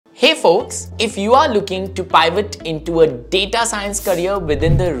Hey folks, if you are looking to pivot into a data science career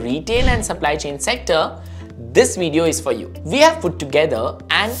within the retail and supply chain sector, this video is for you. We have put together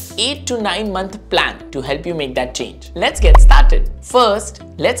an 8 to 9 month plan to help you make that change. Let's get started. First,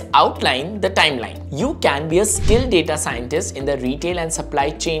 let's outline the timeline. You can be a skilled data scientist in the retail and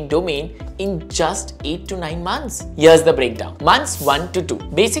supply chain domain in just 8 to 9 months. Here's the breakdown. Months 1 to 2,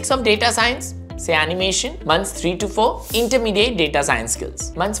 basics of data science, say animation. Months 3 to 4, intermediate data science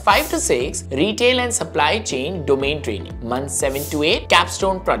skills. Months 5 to 6, retail and supply chain domain training. Months 7 to 8,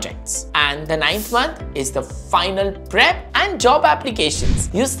 capstone projects. And the 9th month is the final prep and job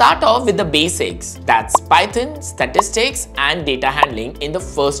applications. You start off with the basics, that's Python, statistics and data handling in the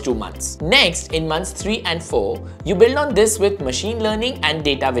first 2 months. Next, in months 3 and 4, you build on this with machine learning and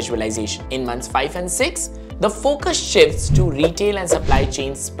data visualization. In months 5 and 6, the focus shifts to retail and supply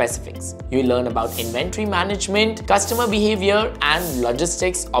chain specifics. You learn about inventory management, customer behavior, and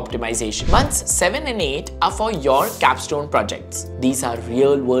logistics optimization. Months 7 and 8 are for your capstone projects. These are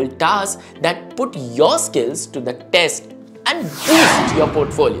real-world tasks that put your skills to the test and boost your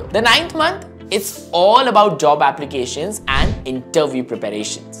portfolio. The 9th month, it's all about job applications and interview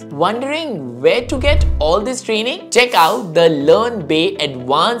preparations. Wondering where to get all this training? Check out the Learnbay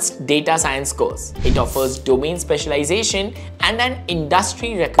Advanced Data Science course. It offers domain specialization and an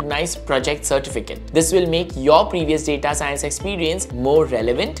industry-recognized project certificate. This will make your previous data science experience more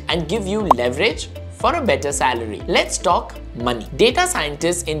relevant and give you leverage for a better salary. Let's talk money. Data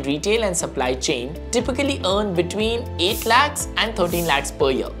scientists in retail and supply chain typically earn between 8 lakhs and 13 lakhs per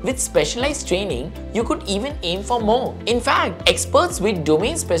year. With specialized training, you could even aim for more. In fact, experts with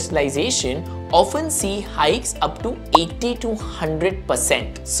domain specialization often see hikes up to 80 to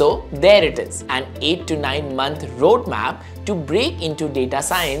 100%. So there it is, an 8 to 9 month roadmap to break into data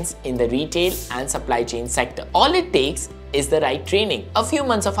science in the retail and supply chain sector. All it takes is the right training, a few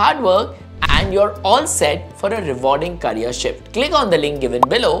months of hard work, and you're all set for a rewarding career shift. Click on the link given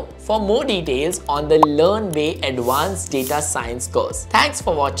below for more details on the Learnbay Advanced Data Science course. Thanks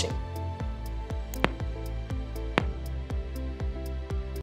for watching.